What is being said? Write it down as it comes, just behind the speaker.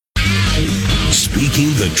Speaking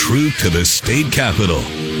the truth to the state capitol.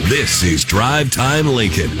 This is Drive Time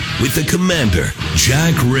Lincoln with the Commander,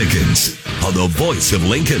 Jack Riggins, on the voice of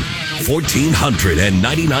Lincoln,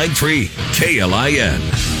 1499.3 KLIN.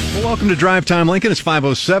 Well, welcome to Drive Time Lincoln. It's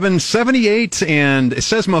 5:07:78, and it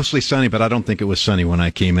says mostly sunny, but I don't think it was sunny when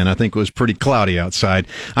I came in. I think it was pretty cloudy outside.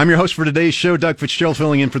 I'm your host for today's show, Doug Fitzgerald,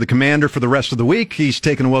 filling in for the Commander for the rest of the week. He's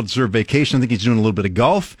taking a well-deserved vacation. I think he's doing a little bit of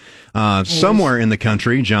golf somewhere in the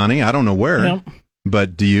country, Johnny. I don't know where, Yep.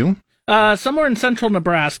 But do you? Somewhere in central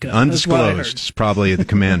Nebraska. Undisclosed. It's probably the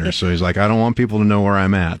Commander. So he's like, I don't want people to know where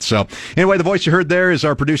I'm at. So anyway, the voice you heard there is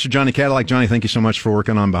our producer, Johnny Cadillac. Johnny, thank you so much for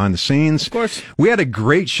working on behind the scenes. Of course. We had a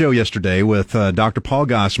great show yesterday with Dr. Paul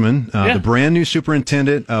Gossman. The brand new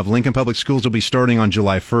superintendent of Lincoln Public Schools will be starting on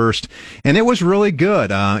July 1st. And it was really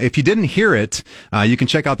good. If you didn't hear it, you can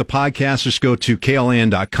check out the podcast. Just go to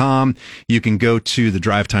kln.com. You can go to the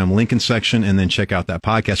Drive Time Lincoln section and then check out that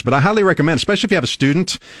podcast. But I highly recommend, especially if you have a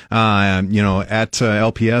student, at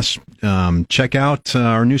LPS, check out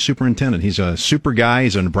our new superintendent. He's a super guy.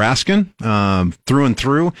 He's a Nebraskan through and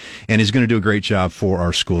through, and he's going to do a great job for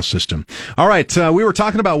our school system. All right, we were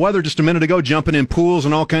talking about weather just a minute ago, jumping in pools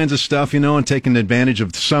and all kinds of stuff, and taking advantage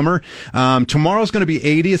of the summer. Tomorrow's going to be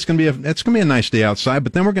 80. It's going to be a nice day outside,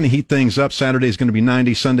 but then we're going to heat things up. Saturday is going to be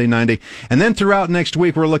 90, Sunday 90, and then throughout next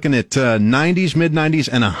week we're looking at 90s, mid 90s,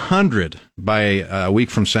 and 100 by a week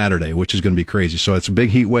from Saturday, which is going to be crazy. So it's a big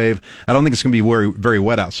heat wave. I don't think it's going to be very, very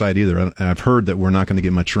wet outside either. I've heard that we're not going to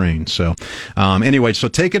get much rain. So anyway, so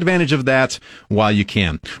take advantage of that while you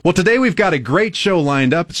can. Well, today we've got a great show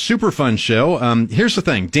lined up. Super fun show. Here's the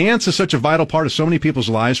thing. Dance is such a vital part of so many people's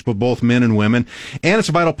lives, for both men and women, and it's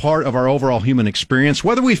a vital part of our overall human experience,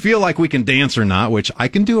 whether we feel like we can dance or not, which I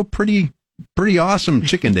can do a pretty awesome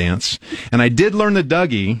chicken dance. And I did learn the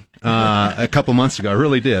Dougie a couple months ago. I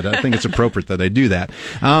really did. I think it's appropriate that I do that.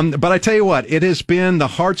 But I tell you what, it has been the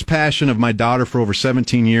heart's passion of my daughter for over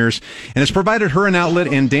 17 years, and it's provided her an outlet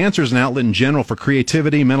and dancers an outlet in general for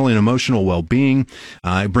creativity, mental and emotional well-being.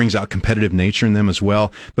 It brings out competitive nature in them as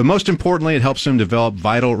well. But most importantly, it helps them develop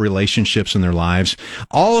vital relationships in their lives.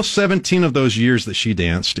 All 17 of those years that she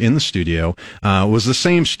danced in the studio was the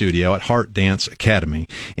same studio at Heart Dance Academy.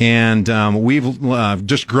 And we've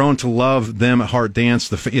just grown to love them at Heart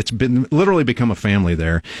Dance. It's been literally become a family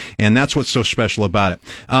there, and that's what's so special about it.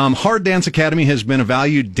 Heart Dance Academy has been a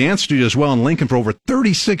valued dance studio as well in Lincoln for over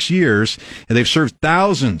 36 years, and they've served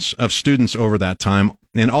thousands of students over that time.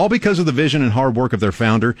 And all because of the vision and hard work of their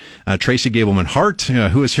founder, Tracy Gableman Hart,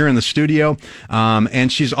 who is here in the studio.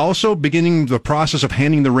 And she's also beginning the process of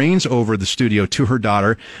handing the reins over the studio to her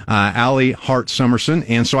daughter, Allie Hart Summerson.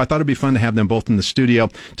 And so I thought it'd be fun to have them both in the studio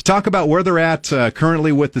to talk about where they're at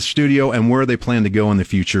currently with the studio and where they plan to go in the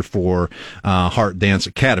future for Heart Dance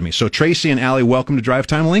Academy. So Tracy and Allie, welcome to Drive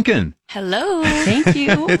Time Lincoln. Hello. Thank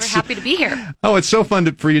you. We're happy to be here. Oh, it's so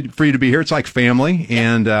fun for you to be here. It's like family,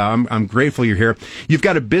 and I'm grateful you're here. You've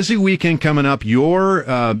got a busy weekend coming up.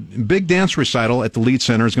 Your big dance recital at the Lead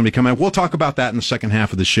Center is going to be coming up. We'll talk about that in the second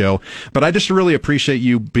half of the show. But I just really appreciate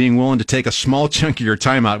you being willing to take a small chunk of your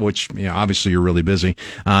time out, which obviously you're really busy,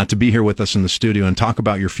 to be here with us in the studio and talk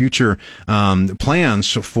about your future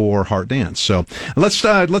plans for Heart Dance. So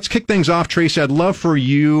let's kick things off, Tracy. I'd love for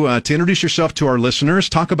you to introduce yourself to our listeners.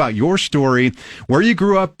 Talk about your story, where you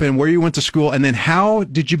grew up and where you went to school, and then how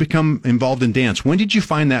did you become involved in dance? When did you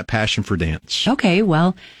find that passion for dance? Okay,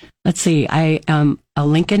 well, let's see. I am a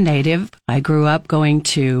Lincoln native. I grew up going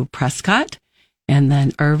to Prescott and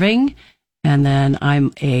then Irving, and then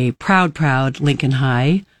I'm a proud Lincoln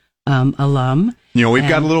High alum. We've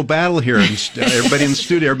got a little battle here. Everybody in the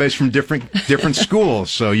studio, everybody's from different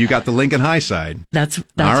schools. So you got the Lincoln High side. That's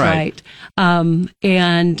right.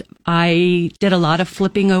 And I did a lot of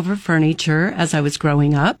flipping over furniture as I was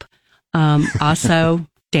growing up. Also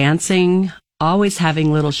dancing, always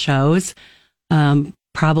having little shows,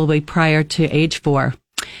 probably prior to age 4.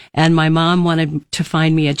 And my mom wanted to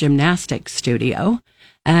find me a gymnastics studio.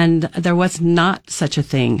 And there was not such a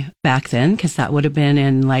thing back then, because that would have been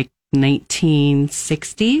in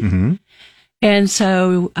 1960. Mm-hmm. And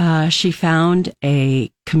so she found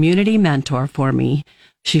a community mentor for me.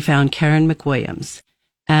 She found Karen McWilliams.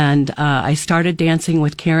 And I started dancing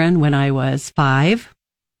with Karen when I was 5.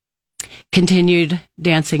 Continued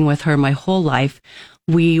dancing with her my whole life.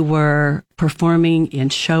 We were performing in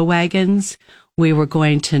show wagons. We were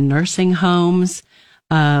going to nursing homes,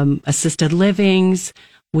 assisted livings.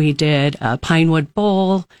 We did a Pinewood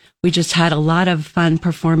Bowl. We just had a lot of fun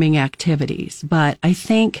performing activities. But I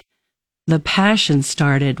think the passion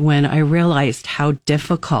started when I realized how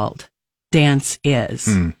difficult dance is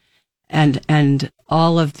and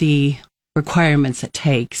all of the requirements it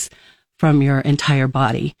takes from your entire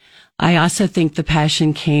body. I also think the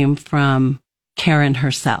passion came from Karen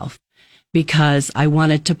herself because I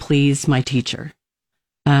wanted to please my teacher.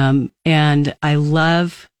 And I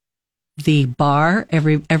love the bar.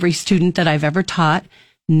 Every student that I've ever taught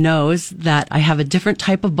knows that I have a different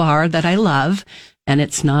type of bar that I love, and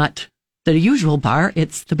it's not the usual bar,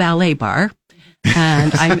 it's the ballet bar.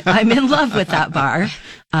 And I'm in love with that bar.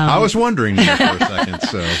 I was wondering there for a second.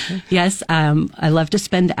 So yes, I love to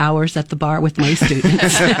spend hours at the bar with my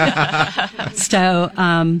students. So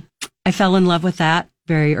I fell in love with that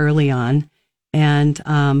very early on, and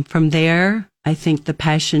from there, I think the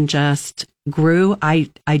passion just grew. I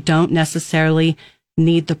don't necessarily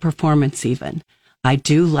need the performance even. I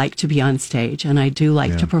do like to be on stage and I do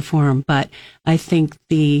like to perform, but I think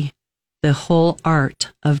the whole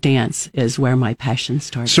art of dance is where my passion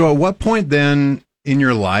started. So at what point then in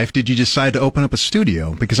your life did you decide to open up a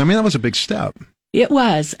studio? Because I mean, that was a big step. It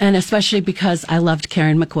was, and especially because I loved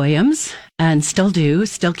Karen McWilliams and still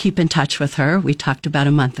keep in touch with her. We talked about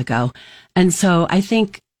a month ago. And so I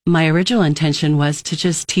think my original intention was to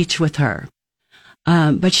just teach with her.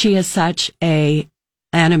 But she is such an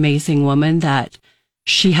amazing woman that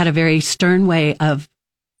she had a very stern way of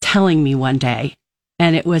telling me one day.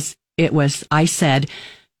 And it was, I said,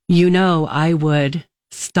 I would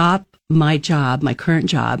stop my job, my current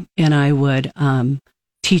job, and I would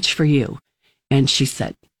teach for you. And she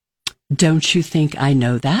said, don't you think I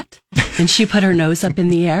know that? And she put her nose up in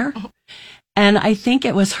the air. And I think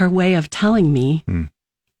it was her way of telling me,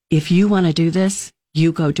 if you want to do this,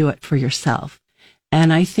 you go do it for yourself.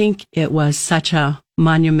 And I think it was such a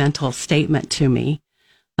monumental statement to me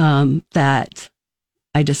that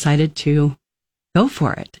I decided to go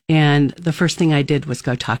for it. And the first thing I did was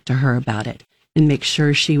go talk to her about it and make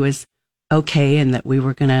sure she was okay and that we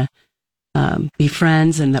were going to be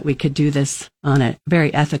friends and that we could do this on a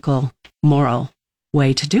very ethical, moral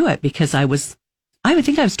way to do it, because I would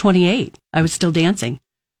think I was 28. I was still dancing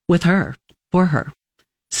with her, for her.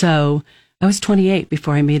 So I was 28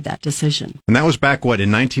 before I made that decision. And that was back, what,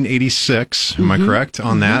 in 1986? Am I correct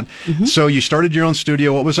on that? Mm-hmm. So you started your own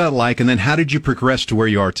studio. What was that like? And then how did you progress to where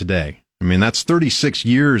you are today? I mean, that's 36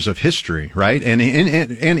 years of history, right? And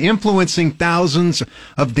influencing thousands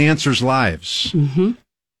of dancers' lives. Mm-hmm.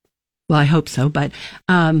 Well, I hope so. But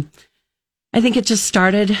I think it just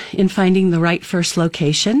started in finding the right first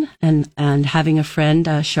location and having a friend,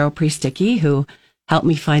 Cheryl Priesticki, who helped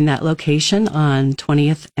me find that location on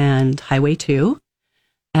 20th and Highway 2,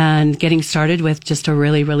 and getting started with just a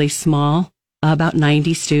really, really small, about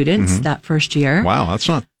 90 students that first year. Wow, that's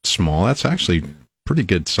not small. That's actually pretty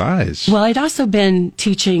good size. Well, I'd also been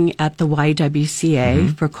teaching at the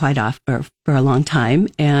YWCA for a long time,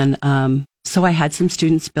 and so I had some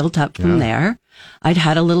students built up from there. I'd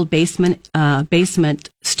had a little basement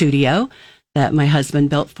studio that my husband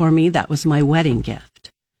built for me. That was my wedding gift.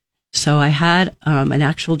 So I had an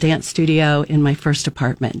actual dance studio in my first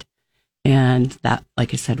apartment. And that,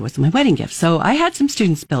 like I said, was my wedding gift. So I had some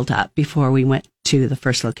students built up before we went to the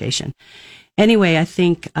first location. Anyway, I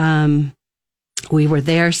think we were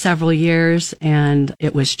there several years, and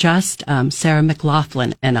it was just Sarah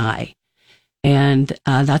McLaughlin and I. And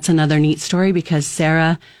that's another neat story, because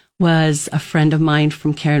Sarah was a friend of mine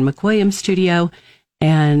from Karen McWilliams' studio,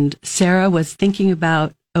 and Sarah was thinking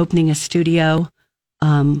about opening a studio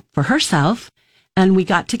for herself, and we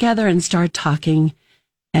got together and started talking.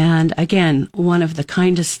 And again, one of the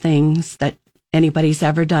kindest things that anybody's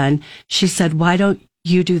ever done, she said, why don't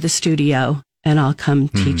you do the studio and I'll come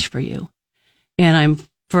teach for you? And I'm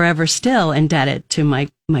forever still indebted to my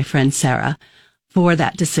friend Sarah for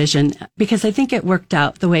that decision, because I think it worked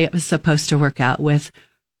out the way it was supposed to work out with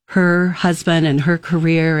her husband and her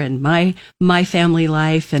career and my family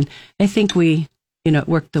life. And I think it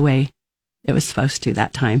worked the way it was supposed to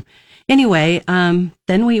that time. Anyway,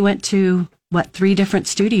 then we went to 3 different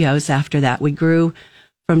studios after that. We grew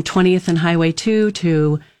from 20th and Highway 2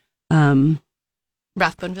 to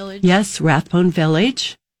Rathbone Village. Yes, Rathbone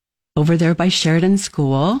Village, over there by Sheridan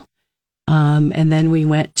School. And then we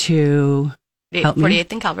went to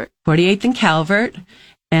 48th and Calvert. 48th and Calvert,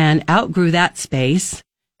 and outgrew that space.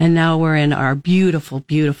 And now we're in our beautiful,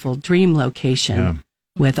 beautiful dream location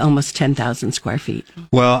with almost 10,000 square feet.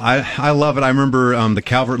 Well, I love it. I remember the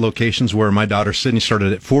Calvert locations where my daughter Sydney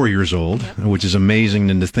started at 4 years old, which is amazing,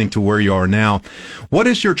 and to think to where you are now.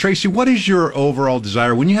 Tracy, what is your overall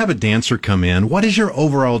desire? When you have a dancer come in, what is your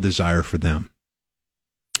overall desire for them?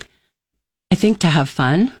 I think to have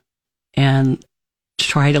fun and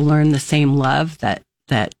try to learn the same love that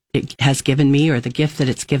it has given me, or the gift that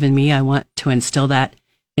it's given me. I want to instill that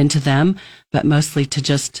into them, but mostly to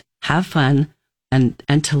just have fun,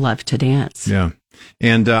 and to love to dance. Yeah.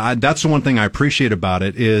 And that's the one thing I appreciate about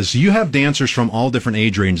it is you have dancers from all different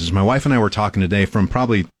age ranges. My wife and I were talking today from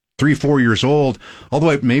probably 3-4 years old, all the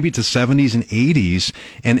way maybe to 70s and 80s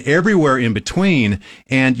and everywhere in between.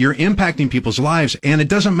 And you're impacting people's lives. And it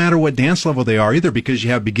doesn't matter what dance level they are either, because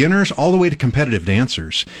you have beginners all the way to competitive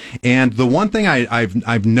dancers. And the one thing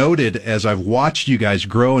I've noted as I've watched you guys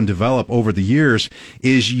grow and develop over the years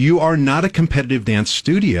is you are not a competitive dance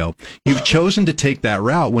studio. You've chosen to take that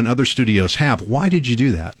route when other studios have. Why did you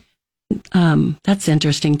do that? That's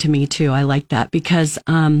interesting to me too. I like that because,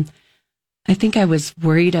 I think I was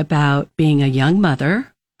worried about being a young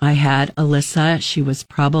mother. I had Alyssa. She was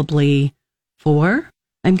probably 4,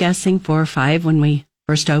 I'm guessing 4 or 5 when we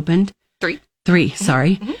first opened. 3,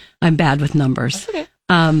 sorry. Mm-hmm. I'm bad with numbers. That's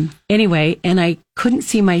okay. Anyway, and I couldn't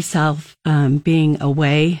see myself being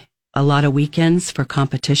away a lot of weekends for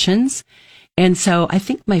competitions. And so I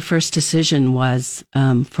think my first decision was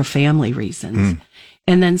for family reasons.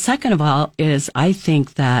 And then second of all is I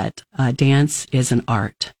think that dance is an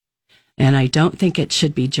art. And I don't think it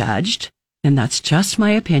should be judged. And that's just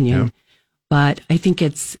my opinion. Yeah. But I think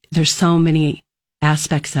there's so many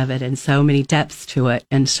aspects of it and so many depths to it.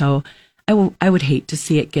 And so I would hate to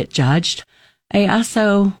see it get judged. I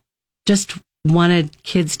also just wanted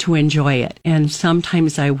kids to enjoy it. And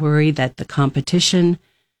sometimes I worry that the competition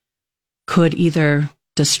could either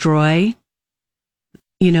destroy,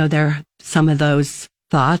 some of those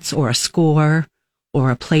thoughts or a score or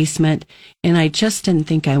a placement. And I just didn't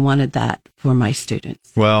think I wanted that for my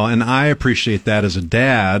students. Well, and I appreciate that as a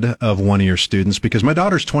dad of one of your students, because my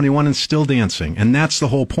daughter's 21 and still dancing. And that's the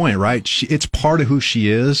whole point, right? It's part of who she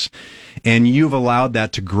is. And you've allowed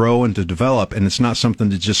that to grow and to develop. And it's not something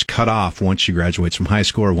to just cut off once she graduates from high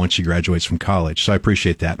school or once she graduates from college. So I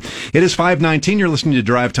appreciate that. It is 5:19. You're listening to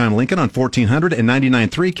Drive Time Lincoln on 1400 and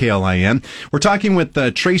 99.3 KLIN. We're talking with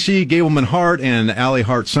Tracy Gableman Hart and Allie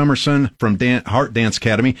Hart Summerson from Hart Dance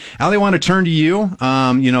Academy. Allie, I want to turn to you.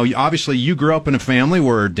 Obviously you grew up in a family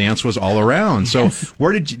where dance was all around. So yes.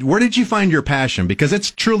 Where did you find your passion? Because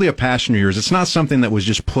it's truly a passion of yours. It's not something that was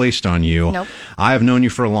just placed on you. Nope. I have known you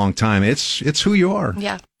for a long time. It's who you are.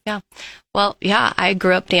 Yeah. Well, yeah, I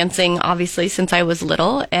grew up dancing obviously since I was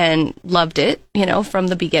little and loved it, from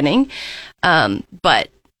the beginning. But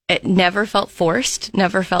it never felt forced,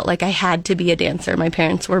 never felt like I had to be a dancer. My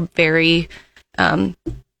parents were very,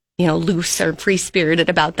 loose or free-spirited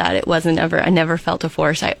about that. I never felt a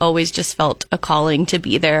force. I always just felt a calling to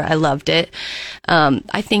be there. I loved it.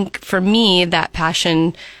 I think for me, that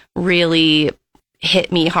passion really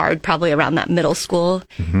hit me hard probably around that middle school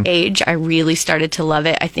age. I really started to love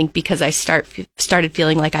it. I think because I started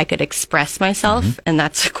feeling like I could express myself. And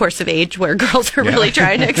that's a course of age where girls are really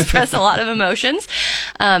trying to express a lot of emotions.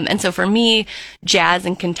 And so for me, jazz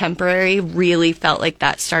and contemporary really felt like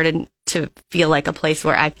that started to feel like a place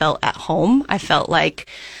where I felt at home. I felt like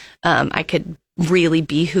I could really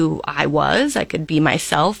be who I was. I could be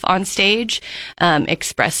myself on stage,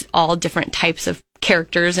 express all different types of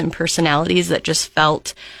characters and personalities that just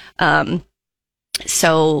felt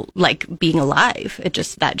so like being alive.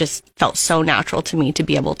 That just felt so natural to me to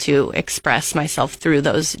be able to express myself through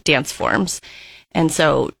those dance forms. And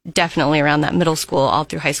so definitely around that middle school, all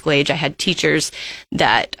through high school age, I had teachers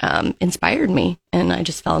that inspired me, and I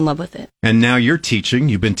just fell in love with it. And now you're teaching.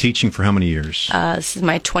 You've been teaching for how many years? This is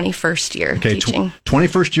my 21st year teaching.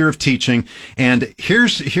 21st year of teaching. And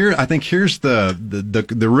I think here's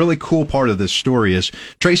the really cool part of this story is,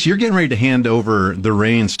 Tracy, you're getting ready to hand over the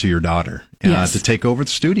reins to your daughter. Yes. To take over the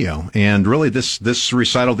studio. And really this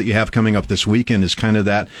recital that you have coming up this weekend is kind of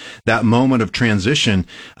that moment of transition.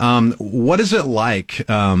 What is it like,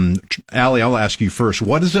 Allie, I'll ask you first,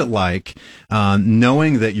 what is it like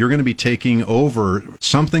knowing that you're going to be taking over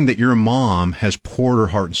something that your mom has poured her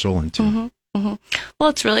heart and soul into? Well,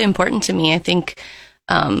 it's really important to me. I think,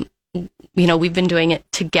 we've been doing it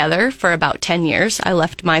together for about 10 years. I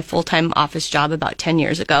left my full-time office job about 10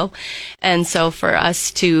 years ago. And so for us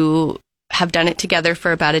to have done it together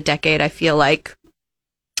for about a decade, I feel like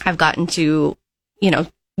I've gotten to,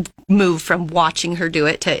 move from watching her do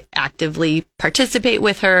it to actively participate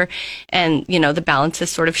with her. And, the balance has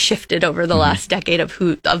sort of shifted over the last decade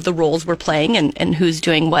of the roles we're playing and who's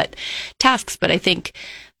doing what tasks. But I think,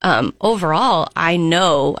 overall, I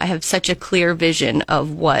know I have such a clear vision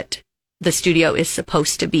of what the studio is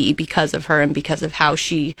supposed to be because of her and because of how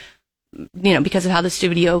she, because of how the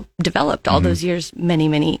studio developed all those years,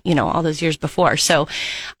 many, all those years before. So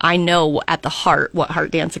I know at the heart what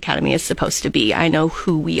Hart Dance Academy is supposed to be. I know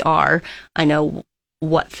who we are. I know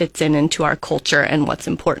what fits into our culture and what's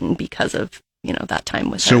important because of that time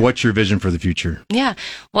with her. So what's your vision for the future? Yeah.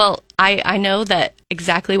 Well, I know that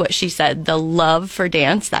exactly what she said, the love for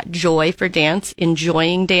dance, that joy for dance,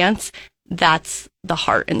 enjoying dance, that's the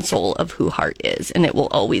heart and soul of who Heart is, and it will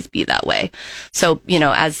always be that way. So,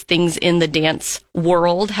 as things in the dance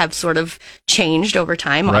world have sort of changed over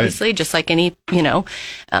time, obviously, just like any,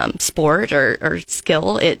 sport or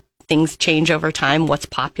skill, things change over time. What's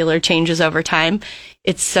popular changes over time.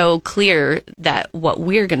 It's so clear that what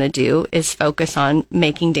we're going to do is focus on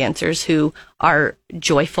making dancers who are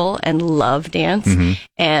joyful and love dance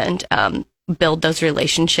and build those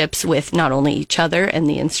relationships with not only each other and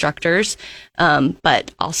the instructors,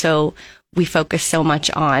 but also we focus so much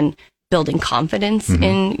on building confidence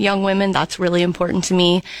in young women. That's really important to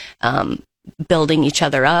me. Building each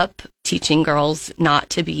other up, teaching girls not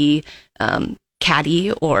to be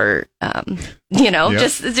catty or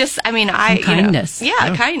kindness.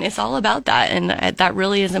 Kindness, all about that, and that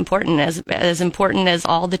really is important. As important as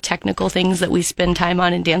all the technical things that we spend time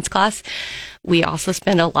on in dance class, we also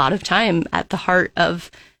spend a lot of time at the heart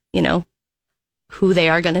of who they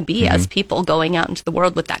are going to be as people going out into the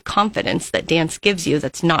world with that confidence that dance gives you,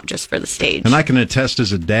 that's not just for the stage. And I can attest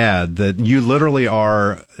as a dad that you literally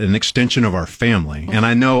are an extension of our family. And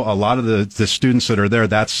I know a lot of the students that are there,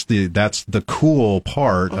 that's the cool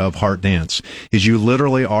part of Heart Dance, is you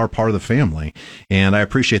literally are part of the family. And I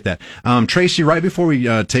appreciate that. Tracy, right before we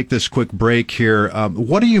take this quick break here,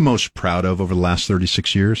 what are you most proud of over the last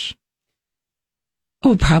 36 years?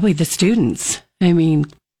 Oh, probably the students. I mean,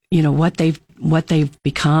 what they've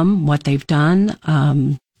become, what they've done.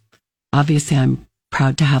 Obviously, I'm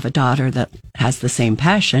proud to have a daughter that has the same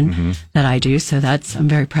passion that I do. So I'm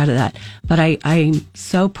very proud of that. But I'm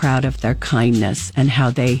so proud of their kindness and how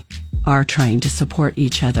they are trying to support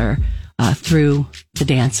each other through the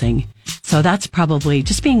dancing. So that's probably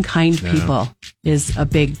just being kind people is a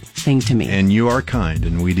big thing to me. And you are kind,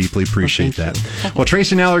 and we deeply appreciate that. Well,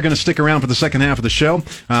 Tracy and Al are going to stick around for the second half of the show.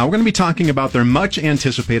 We're going to be talking about their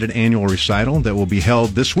much-anticipated annual recital that will be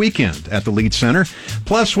held this weekend at the Lead Center.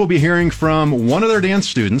 Plus, we'll be hearing from one of their dance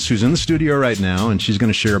students who's in the studio right now, and she's going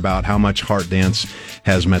to share about how much Heart Dance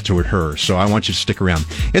has meant to her. So I want you to stick around.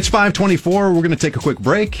 It's 5:24. We're going to take a quick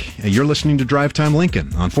break. You're listening to Drive Time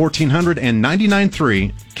Lincoln on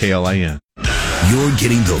 1499.3 KLIN. You're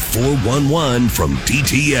getting the 411 from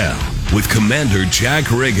DTL with Commander Jack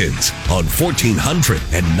Riggins on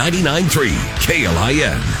 1499.3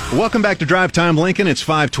 KLIN. Welcome back to Drive Time Lincoln. It's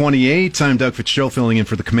 5:28. I'm Doug Fitzgerald filling in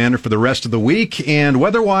for the Commander for the rest of the week. And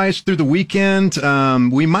weather-wise, through the weekend,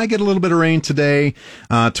 we might get a little bit of rain today.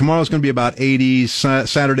 Tomorrow's going to be about 80,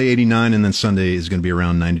 Saturday 89, and then Sunday is going to be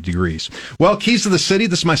around 90 degrees. Well, Keys to the City.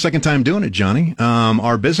 This is my second time doing it, Johnny.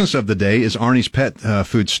 Our business of the day is Arnie's Pet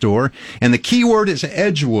Food Store, and the keyword is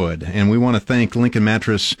Edgewood. And we want to thank Lincoln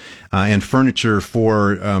Mattress and Furniture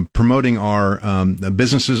for promoting our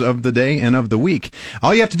businesses of the day and of the week.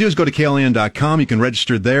 All you have to do is go to KLIN.com. You can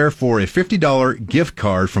register there for a $50 gift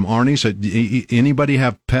card from Arnie's. Anybody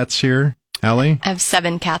have pets here? Allie? I have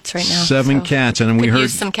 7 cats right now. 7 cats, and we heard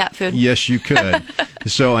use some cat food. Yes, you could.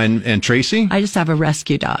 So, and Tracy? I just have a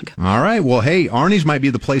rescue dog. All right. Well, hey, Arnie's might be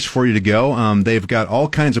the place for you to go. They've got all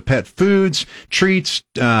kinds of pet foods, treats,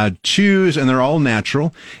 chews, and they're all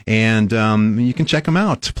natural. And you can check them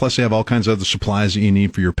out. Plus, they have all kinds of other supplies that you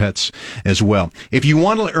need for your pets as well. If you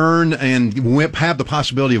want to earn and have the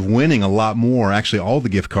possibility of winning a lot more, actually all the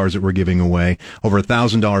gift cards that we're giving away, over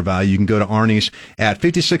 $1,000 value, you can go to Arnie's at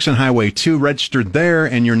 56 and Highway 2. Registered there,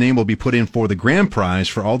 and your name will be put in for the grand prize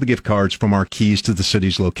for all the gift cards from our Keys to the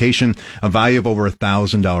City's location, a value of over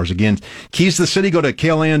 $1,000. Again, Keys to the City, go to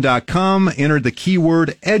KLIN.com, enter the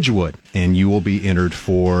keyword Edgewood, and you will be entered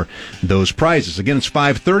for those prizes. Again, it's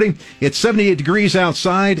 5:30. It's 78 degrees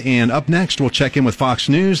outside, and up next, we'll check in with Fox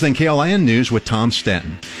News, then KLIN News with Tom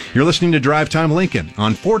Stanton. You're listening to Drive Time Lincoln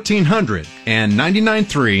on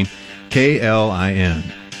 1499.3 KLIN.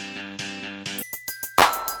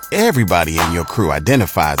 Everybody in your crew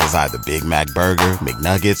identifies as either Big Mac Burger,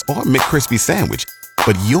 McNuggets, or McCrispy Sandwich.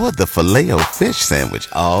 But you're the Filet-O-Fish Sandwich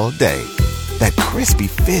all day. That crispy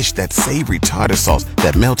fish, that savory tartar sauce,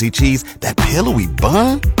 that melty cheese, that pillowy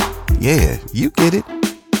bun. Yeah, you get it.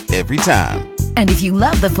 Every time. And if you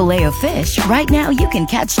love the Filet-O-Fish, right now you can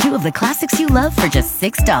catch 2 of the classics you love for just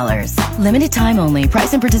 $6. Limited time only.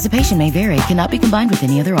 Price and participation may vary. Cannot be combined with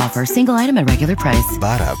any other offer. Single item at regular price.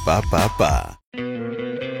 Ba-da-ba-ba-ba.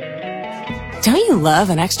 Don't you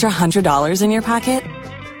love an extra $100 in your pocket?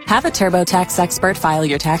 Have a TurboTax expert file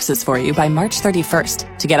your taxes for you by March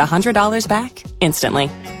 31st to get $100 back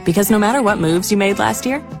instantly. Because no matter what moves you made last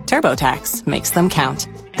year, TurboTax makes them count.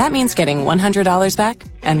 That means getting $100 back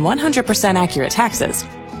and 100% accurate taxes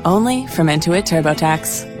Only from Intuit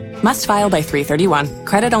TurboTax. Must file by 3/31.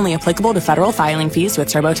 Credit only applicable to federal filing fees with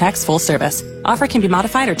TurboTax full service. Offer can be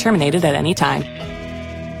modified or terminated at any time.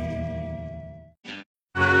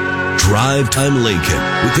 Drive Time Lincoln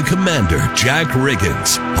with the Commander, Jack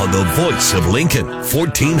Riggins, on the voice of Lincoln,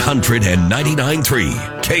 1499.3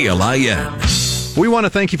 KLIN. We want to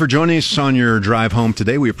thank you for joining us on your drive home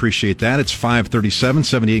today. We appreciate that. It's 5:37,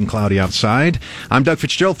 78 and cloudy outside. I'm Doug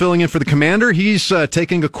Fitzgerald filling in for the Commander. He's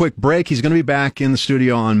taking a quick break. He's going to be back in the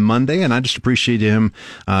studio on Monday, and I just appreciate him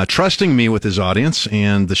trusting me with his audience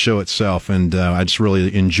and the show itself, and I just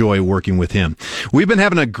really enjoy working with him. We've been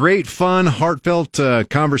having a great, fun, heartfelt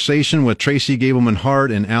conversation with Tracy Gableman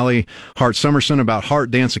Hart and Allie Hart Summerson about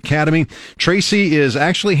Hart Dance Academy. Tracy is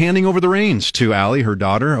actually handing over the reins to Allie, her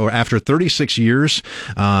daughter, or after 36 years.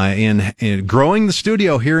 In growing the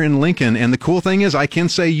studio here in Lincoln. And the cool thing is, I can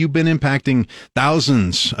say you've been impacting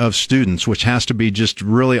thousands of students, which has to be just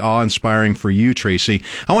really awe-inspiring for you, Tracy.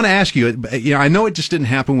 I want to ask you, I know it just didn't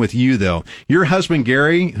happen with you, though. Your husband,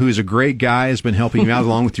 Gary, who is a great guy, has been helping you out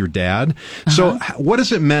along with your dad. So what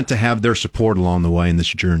has it meant to have their support along the way in this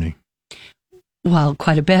journey? Well,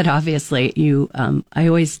 quite a bit, obviously. I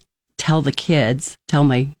always tell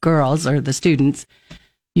my girls or the students,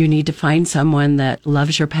 you need to find someone that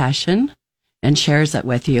loves your passion and shares it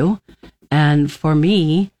with you. And for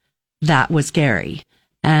me, that was Gary.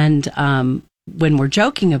 And when we're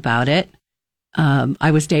joking about it,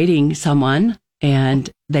 I was dating someone and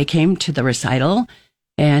they came to the recital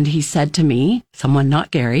and he said to me, someone not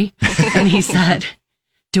Gary, and he said,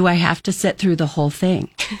 do I have to sit through the whole thing?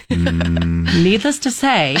 Needless to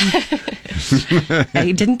say,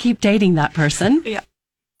 I didn't keep dating that person. Yeah.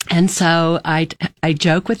 And so I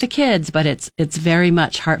joke with the kids, but it's very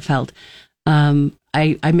much heartfelt.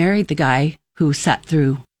 I married the guy who sat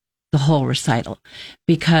through the whole recital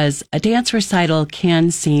because a dance recital can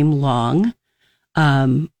seem long,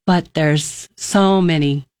 but there's so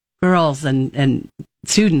many girls and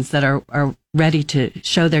students that are ready to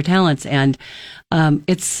show their talents, and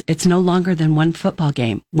it's no longer than one football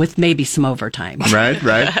game with maybe some overtime. Right.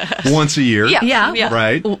 Once a year. Yeah.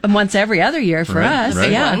 Right. Once every other year for us.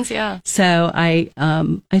 Right. Yeah. So I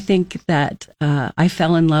think that I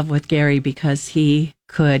fell in love with Gary because he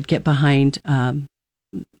could get behind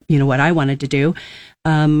what I wanted to do.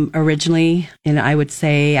 Originally, and I would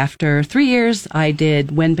say after 3 years, I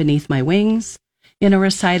did Wind Beneath My Wings in a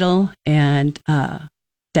recital and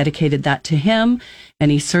dedicated that to him, and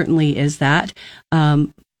he certainly is that.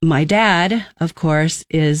 My dad, of course,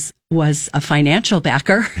 was a financial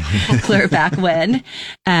backer clear back when,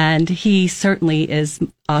 and he certainly is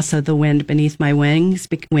also the wind beneath my wings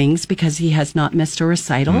because he has not missed a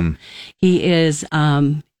recital. He is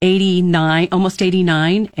 89, almost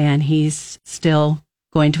 89, and he's still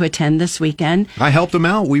going to attend this weekend. I helped him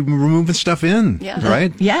out. We were moving stuff in,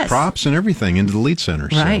 right? Yes. Props and everything into the lead center.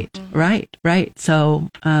 Right. So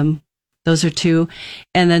those are two.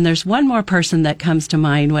 And then there's one more person that comes to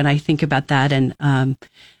mind when I think about that. And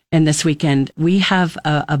this weekend, we have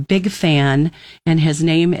a big fan, and his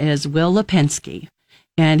name is Will Lipinski.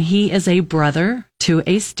 And he is a brother to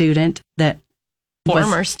a student that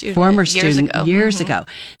Former student years ago.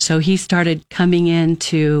 So he started coming in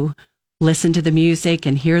to listen to the music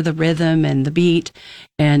and hear the rhythm and the beat.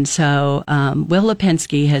 And so Will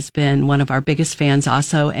Lipinski has been one of our biggest fans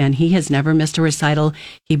also, and he has never missed a recital.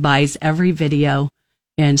 He buys every video.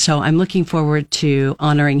 And so I'm looking forward to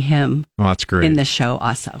honoring him that's great. In this show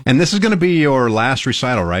also. And this is going to be your last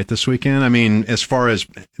recital, right, this weekend? I mean, as far as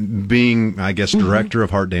being, I guess, director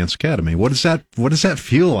of Hart Dance Academy, what does that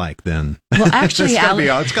feel like then? Well, actually,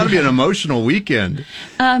 it's got to be an emotional weekend.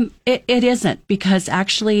 It isn't, because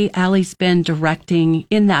actually Allie's been directing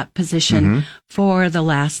in that position for the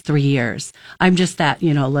last 3 years. I'm just that,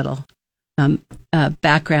 little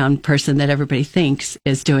background person that everybody thinks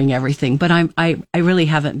is doing everything, but I really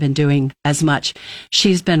haven't been doing as much.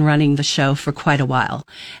 She's been running the show for quite a while,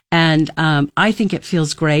 and I think it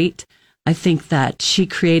feels great. I think that she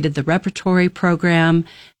created the repertory program,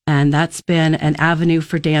 and that's been an avenue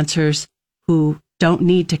for dancers who don't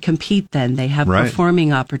need to compete. Then they have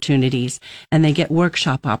performing opportunities, and they get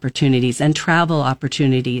workshop opportunities and travel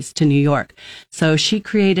opportunities to New York. So she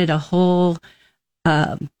created a whole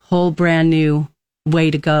brand new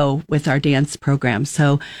way to go with our dance program.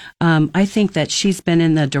 So I think that she's been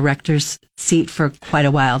in the director's seat for quite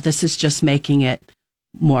a while. This is just making it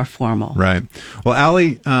more formal. Right. Well,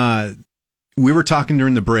 Allie, we were talking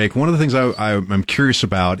during the break. One of the things I'm curious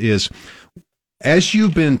about is As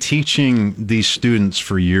you've been teaching these students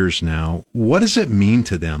for years now, what does it mean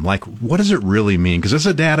to them? Like, what does it really mean? Because as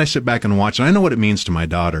a dad, I sit back and watch, and I know what it means to my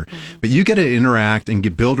daughter. But you get to interact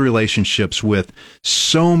and build relationships with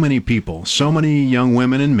so many people, so many young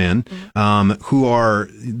women and men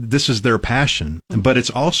this is their passion, but it's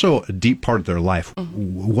also a deep part of their life.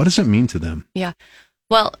 What does it mean to them? Yeah.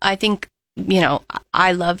 Well, I think,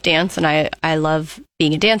 I love dance, and I love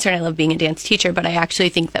being a dancer, and I love being a dance teacher, but I actually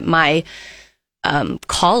think that my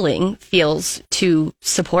calling feels to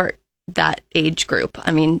support that age group.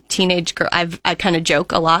 I mean, teenage girl, I kind of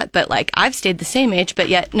joke a lot, but like I've stayed the same age, but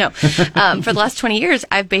yet no, for the last 20 years,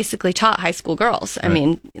 I've basically taught high school girls. I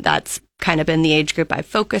mean, that's kind of been the age group I've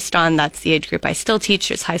focused on. That's the age group I still teach,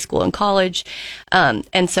 is high school and college.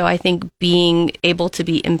 And so I think being able to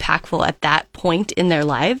be impactful at that point in their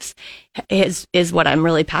lives is what I'm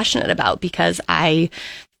really passionate about, because I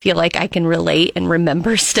feel like I can relate and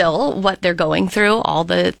remember still what they're going through, all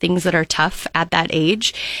the things that are tough at that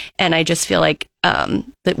age. And I just feel like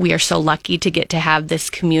that we are so lucky to get to have this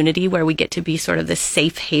community where we get to be sort of this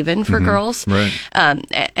safe haven for girls, right.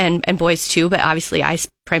 And boys too. But obviously I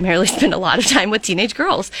primarily spend a lot of time with teenage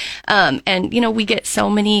girls. And, we get so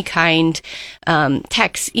many kind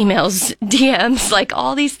texts, emails, DMs, like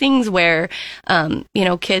all these things where,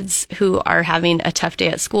 kids who are having a tough day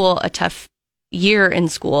at school, a tough year in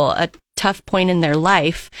school, a tough point in their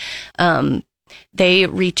life, they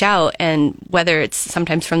reach out, and whether it's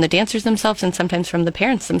sometimes from the dancers themselves and sometimes from the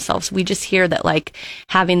parents themselves, we just hear that like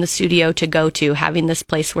having the studio to go to, having this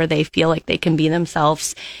place where they feel like they can be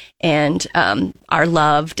themselves and are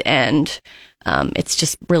loved, and it's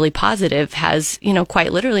just really positive, has,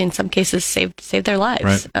 quite literally in some cases saved their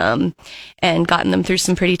lives, right. And gotten them through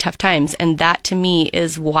some pretty tough times. And that to me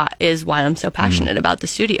is why I'm so passionate about the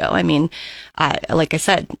studio. I mean, like I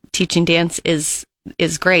said, teaching dance is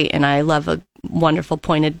great, and I love a wonderful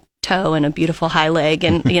pointed toe and a beautiful high leg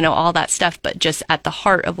and, all that stuff. But just at the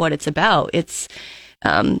heart of what it's about, it's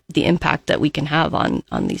the impact that we can have on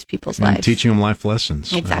these people's lives. Teaching them life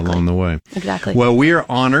lessons along the way. Exactly. Well, we are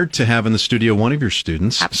honored to have in the studio one of your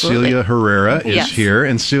students. Absolutely. Celia Herrera is here.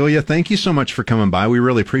 And Celia, thank you so much for coming by. We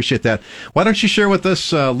really appreciate that. Why don't you share with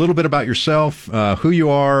us a little bit about yourself, who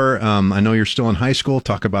you are? I know you're still in high school.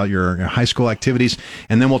 Talk about your high school activities,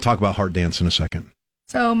 and then we'll talk about Heart Dance in a second.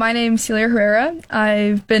 So my name's Celia Herrera.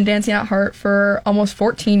 I've been dancing at Heart for almost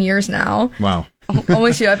 14 years now. Wow.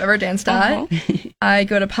 Only two I've ever danced at. I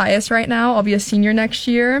go to Pius right now. I'll be a senior next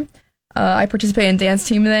year. I participate in dance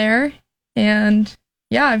team there. And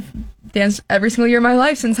yeah, I've danced every single year of my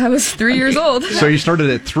life since I was 3 years old. So you started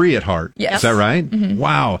at 3 at Heart. Yes. Is that right? Mm-hmm.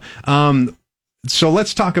 Wow. So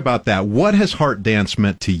let's talk about that. What has Heart Dance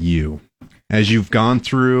meant to you as you've gone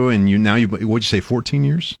through, and what'd you say, 14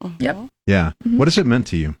 years? Yep. Yeah. Mm-hmm. What has it meant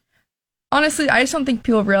to you? Honestly, I just don't think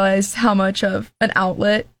people realize how much of an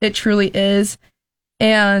outlet it truly is.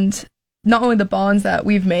 And not only the bonds that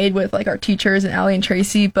we've made with like our teachers and Allie and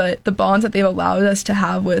Tracy, but the bonds that they've allowed us to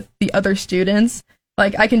have with the other students.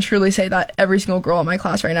 Like, I can truly say that every single girl in my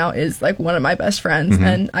class right now is like one of my best friends,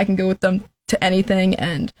 and I can go with them to anything.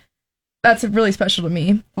 And that's really special to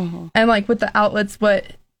me. And like with the outlets, what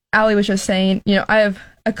Allie was just saying, I have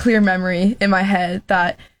a clear memory in my head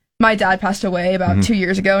that my dad passed away about 2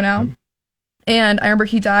 years ago now. And I remember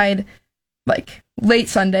he died like late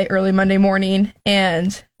Sunday, early Monday morning,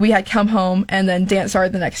 and we had come home, and then dance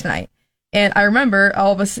started the next night. And I remember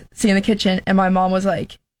all of us sitting in the kitchen, and my mom was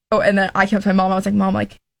like, and then I came up to my mom, I was like, Mom,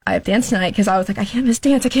 like, I have dance tonight, because I was like, I can't miss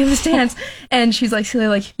dance. And she's like, Celia,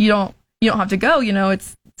 like, you don't have to go,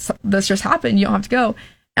 this just happened, you don't have to go.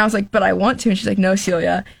 And I was like, but I want to. And she's like, no,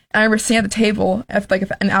 Celia. And I remember sitting at the table like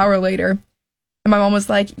an hour later, and my mom was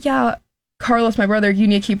like, yeah, Carlos, my brother, you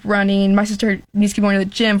need to keep running. My sister needs to keep going to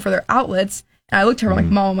the gym for their outlets. And I looked at her, I'm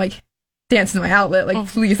like, Mom, like, dance is my outlet. Like,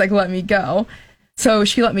 please, like, let me go. So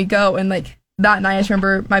she let me go. And, like, that night, I just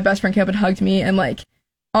remember my best friend came up and hugged me. And, like,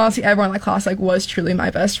 honestly, everyone in my class, like, was truly my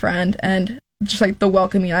best friend. And just, like, the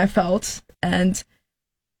welcoming I felt. And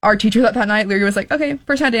our teacher that night, Larry, was like, okay,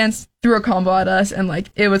 first night dance, threw a combo at us. And, like,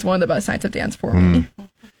 it was one of the best nights of dance for me.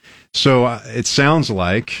 So it sounds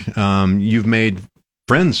like you've made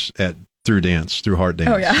friends through Heart Dance.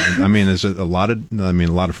 Oh yeah. I mean, is it a lot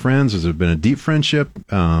of friends? Has it been a deep friendship?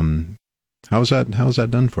 How's that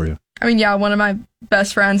done for you? I mean, yeah, one of my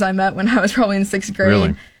best friends I met when I was probably in 6th grade.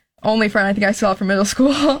 Really? Only friend I think I still have from middle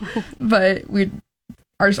school, but we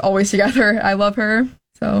are just always together. I love her.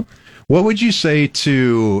 So what would you say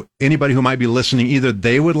to anybody who might be listening? Either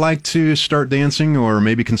they would like to start dancing, or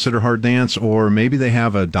maybe consider Heart Dance, or maybe they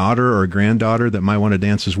have a daughter or a granddaughter that might want to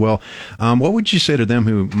dance as well. What would you say to them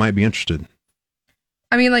who might be interested?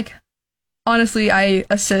 I mean, like, honestly, I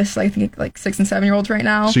assist, I think, like 6 and 7 year olds right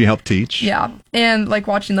now. So you help teach? Yeah. And like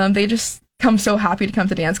watching them, they just come so happy to come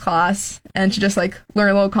to dance class and to just like learn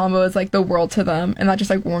a little combo is like the world to them. And that just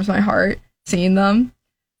like warms my heart seeing them.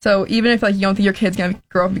 So even if like you don't think your kid's gonna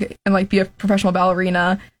grow up and like be a professional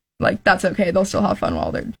ballerina, like that's okay. They'll still have fun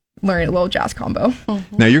while they're learning a little jazz combo.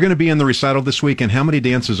 Mm-hmm. Now you're going to be in the recital this week, and how many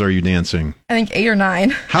dances are you dancing? I think 8 or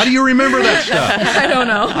 9. How do you remember that stuff? I don't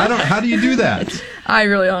know. How do you do that? I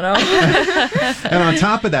really don't know. And on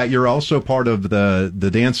top of that, you're also part of the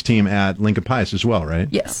dance team at Lincoln Pius as well, right?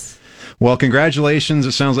 Yes. Well, congratulations.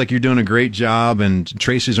 It sounds like you're doing a great job. And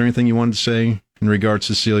Tracy, is there anything you wanted to say in regards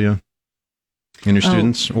to Celia and your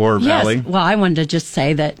students, or yes. Allie? Well, I wanted to just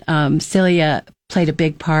say that Celia played a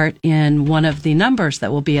big part in one of the numbers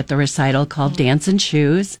that will be at the recital called Dance and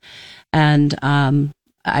Shoes. And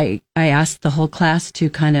I asked the whole class to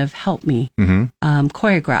kind of help me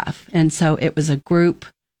choreograph. And so it was a group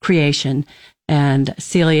creation. And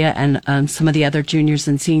Celia and some of the other juniors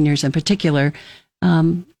and seniors in particular,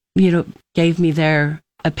 gave me their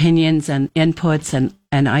opinions and inputs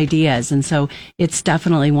and ideas. And so it's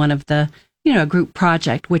definitely one of the, group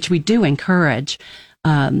project, which we do encourage.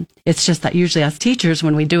 It's just that usually as teachers,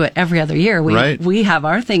 when we do it every other year, we have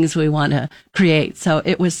our things we want to create. So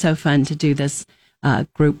it was so fun to do this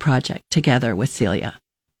group project together with Celia.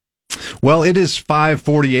 Well, it is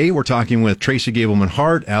 5:48. We're talking with Tracy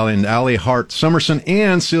Gableman-Hart, Allie Hart-Summerson,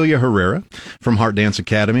 and Celia Herrera from Hart Dance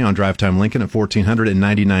Academy on Drive Time Lincoln at 1400 and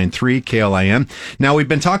 99.3 KLIN. Now, we've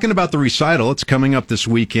been talking about the recital. It's coming up this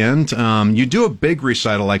weekend. You do a big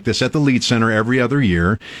recital like this at the Lead Center every other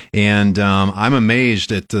year, and I'm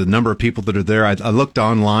amazed at the number of people that are there. I looked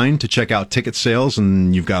online to check out ticket sales,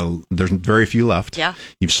 and there's very few left. Yeah.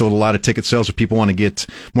 You've sold a lot of ticket sales. If people want to get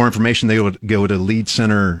more information, they would go to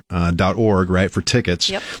leadcenter.org, right, for tickets.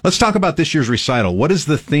 Yep. Let's talk about this year's recital. What is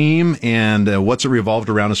the theme, and what's it revolved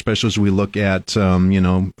around, especially as we look at,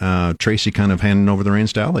 Tracy kind of handing over the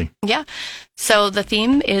reins to Allie? Yeah. So the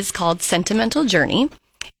theme is called Sentimental Journey.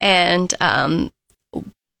 And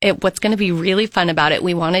what's going to be really fun about it,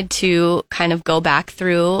 we wanted to kind of go back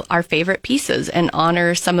through our favorite pieces and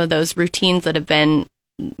honor some of those routines that have been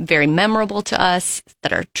very memorable to us,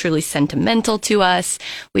 that are truly sentimental to us.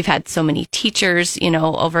 We've had so many teachers,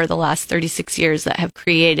 over the last 36 years that have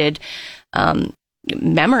created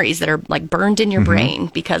memories that are like burned in your brain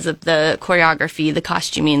because of the choreography, the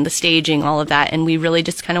costuming, the staging, all of that. And we really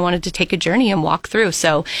just kind of wanted to take a journey and walk through.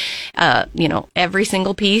 So, every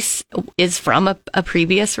single piece is from a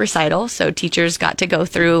previous recital. So teachers got to go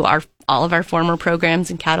through all of our former programs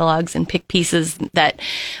and catalogs and pick pieces that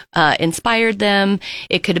inspired them.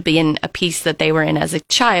 It could have been a piece that they were in as a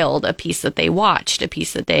child, a piece that they watched, a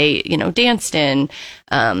piece that they, danced in,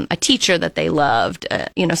 a teacher that they loved,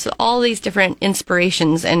 so all these different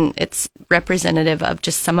inspirations, and it's representative of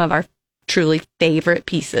just some of our truly favorite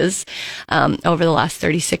pieces over the last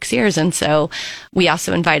 36 years. And so we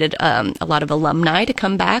also invited a lot of alumni to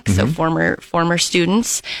come back. So former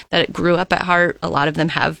students that grew up at Hart, a lot of them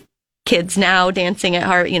have kids now dancing at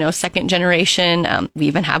Hart, second generation. We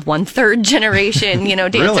even have 1/3 generation,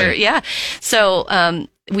 dancer. Really? Yeah. So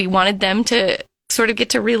we wanted them to sort of get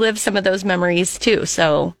to relive some of those memories too.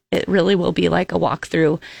 So it really will be like a walk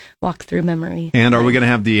through memory. And are we going to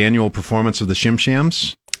have the annual performance of the Shim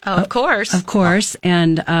Shams? Oh, of course. Of course.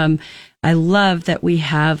 And I love that we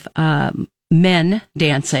have men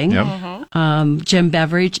dancing. Yep. Jim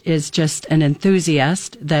Beveridge is just an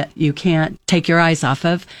enthusiast that you can't take your eyes off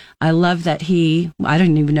of. I love that I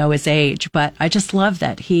don't even know his age, but I just love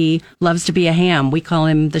that he loves to be a ham. We call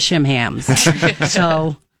him the Shim Hams.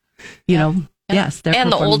 So, yes.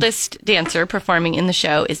 And the oldest dancer performing in the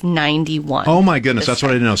show is 91. Oh my goodness, that's what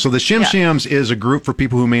I didn't know. So the Shim Shams is a group, for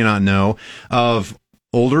people who may not know, of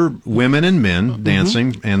older women and men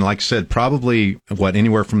dancing, and like I said, probably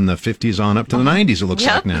anywhere from the 50s on up to the 90s, it looks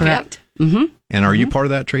like now. Correct. And are you part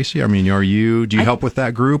of that, Tracy? I mean, do you help with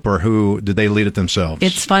that group, or did they lead it themselves?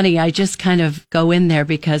 It's funny. I just kind of go in there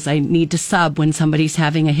because I need to sub when somebody's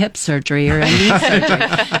having a hip surgery or a knee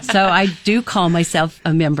surgery. So I do call myself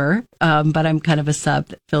a member, but I'm kind of a sub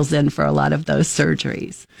that fills in for a lot of those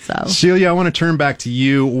surgeries. So, Celia, I want to turn back to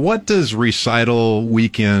you. What does recital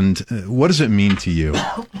weekend, what does it mean to you?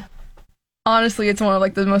 Honestly, it's one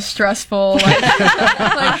of the most stressful,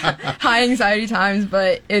 high anxiety times,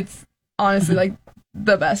 but it's honestly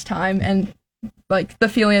the best time, and the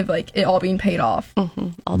feeling of it all being paid off.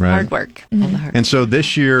 All the hard work. All the hard And so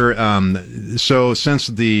this year, since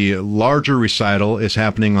the larger recital is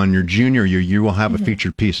happening on your junior year, you will have a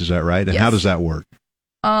featured piece. Is that right? And yes. How does that work?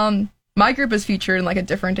 My group is featured in a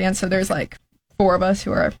different dance, so there's 4 of us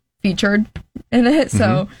who are featured in it.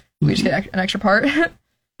 So we just get an extra part.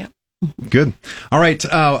 Good. All right.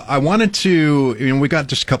 I wanted to, we got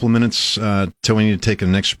just a couple of minutes till we need to take the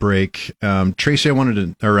next break. Tracy,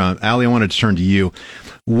 Allie, I wanted to turn to you.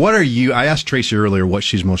 I asked Tracy earlier what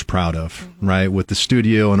she's most proud of, right? With the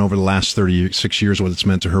studio and over the last 36 years, what it's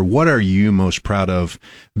meant to her. What are you most proud of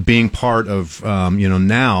being part of,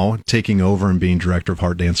 now taking over and being director of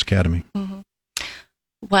Heart Dance Academy? Mm-hmm.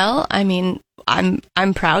 Well, I mean,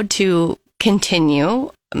 I'm proud to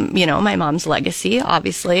continue my mom's legacy.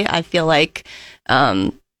 Obviously, I feel like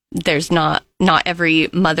there's not every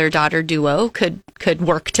mother-daughter duo could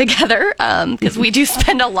work together because we do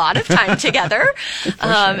spend a lot of time together. Sure.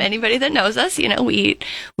 Anybody that knows us, we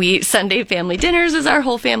eat Sunday family dinners as our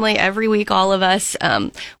whole family every week, all of us.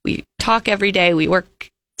 We talk every day. We work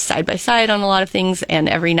side by side on a lot of things and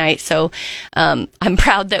every night. So I'm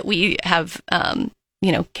proud that we have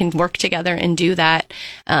can work together and do that,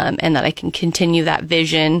 and that I can continue that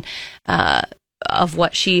vision of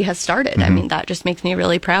what she has started. Mm-hmm. I mean, that just makes me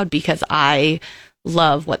really proud because I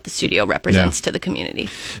love what the studio represents to the community.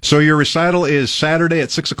 So your recital is Saturday at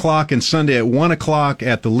 6 o'clock and Sunday at 1 o'clock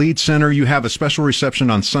at the Lead Center. You have a special reception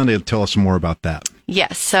on Sunday. Tell us more about that.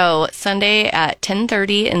 Yes. So Sunday at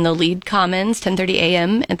 10:30 in the Lead Commons, 10:30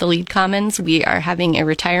 a.m. at the Lead Commons, we are having a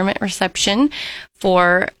retirement reception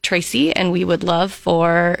for Tracy, and we would love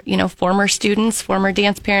for, former students, former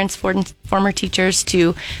dance parents, former teachers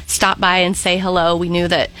to stop by and say hello. We knew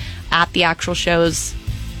that at the actual shows,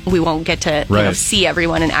 we won't get to see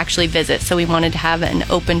everyone and actually visit. So we wanted to have an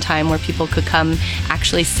open time where people could come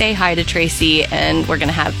actually say hi to Tracy, and we're going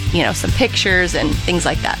to have, some pictures and things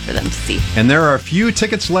like that for them to see. And there are a few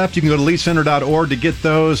tickets left. You can go to leadcenter.org to get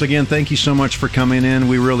those. Again, thank you so much for coming in.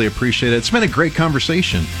 We really appreciate it. It's been a great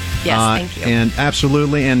conversation. Yes, thank you. And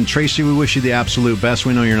absolutely. And Tracy, we wish you the absolute best.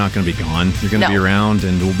 We know you're not going to be gone. You're going to be around,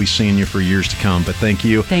 and we'll be seeing you for years to come. But thank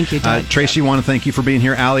you. Thank you, Doug. Tracy, want to thank you for being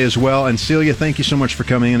here. Allie as well. And Celia, thank you so much for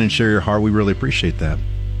coming in and share your heart. We really appreciate that.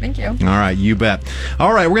 Thank you. All right, you bet.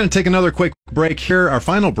 All right, we're going to take another quick break here, our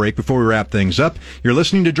final break before we wrap things up. You're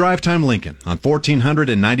listening to Drive Time Lincoln on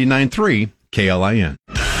 1499.3 KLIN.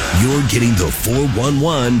 You're getting the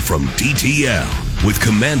 411 from DTL with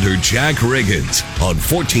Commander Jack Riggins on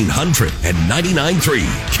 1499.3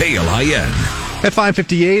 KLIN. At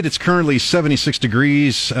 5:58, it's currently 76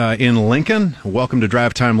 degrees in Lincoln. Welcome to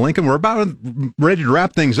Drive Time Lincoln. We're about ready to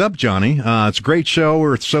wrap things up, Johnny. It's a great show.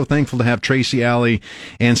 We're so thankful to have Tracy, Allie,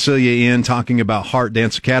 and Celia in talking about Heart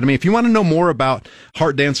Dance Academy. If you want to know more about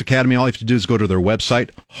Heart Dance Academy, all you have to do is go to their website,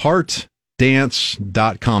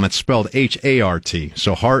 heartdance.com. It's spelled H-A-R-T.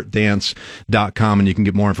 So heartdance.com, and you can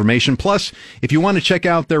get more information. Plus, if you want to check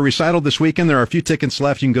out their recital this weekend, there are a few tickets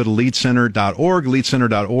left. You can go to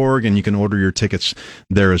leadcenter.org, and you can order your tickets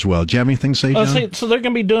there as well. Do you have anything to say, John? So they're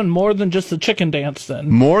going to be doing more than just the chicken dance then?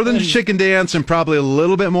 More than the chicken dance, and probably a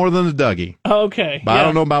little bit more than the Dougie. Okay. But I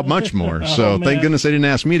don't know about much more. So thank goodness they didn't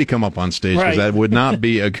ask me to come up on stage, because that would not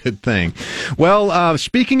be a good thing. Well,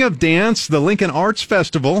 speaking of dance, the Lincoln Arts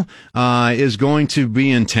Festival is going to be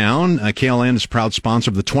in town. KLIN is a proud sponsor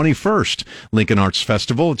of the 21st Lincoln Arts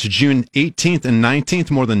Festival. It's June 18th and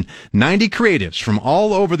 19th. More than 90 creatives from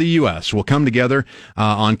all over the U.S. will come together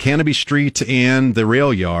on Canopy Street and the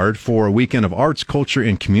Rail Yard for a weekend of arts, culture,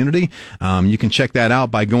 and community. You can check that out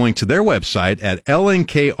by going to their website at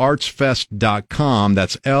lnkartsfest.com.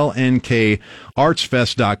 That's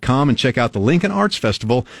lnkartsfest.com, and check out the Lincoln Arts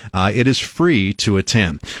Festival. It is free to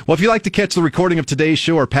attend. Well, if you'd like to catch the recording of today's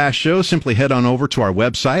show or past shows, simply head on over to our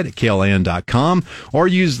website at KLIN.com or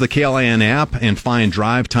use the KLIN app and find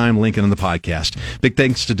Drive Time Lincoln in the podcast. Big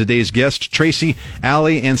thanks to today's guests, Tracy,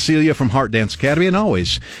 Allie, and Celia from Heart Dance Academy. And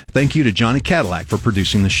always, thank you to Johnny Cadillac for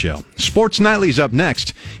producing the show. Sports Nightly's up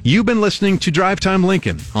next. You've been listening to Drive Time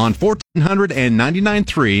Lincoln on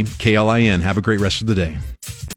 1499.3 KLIN. Have a great rest of the day.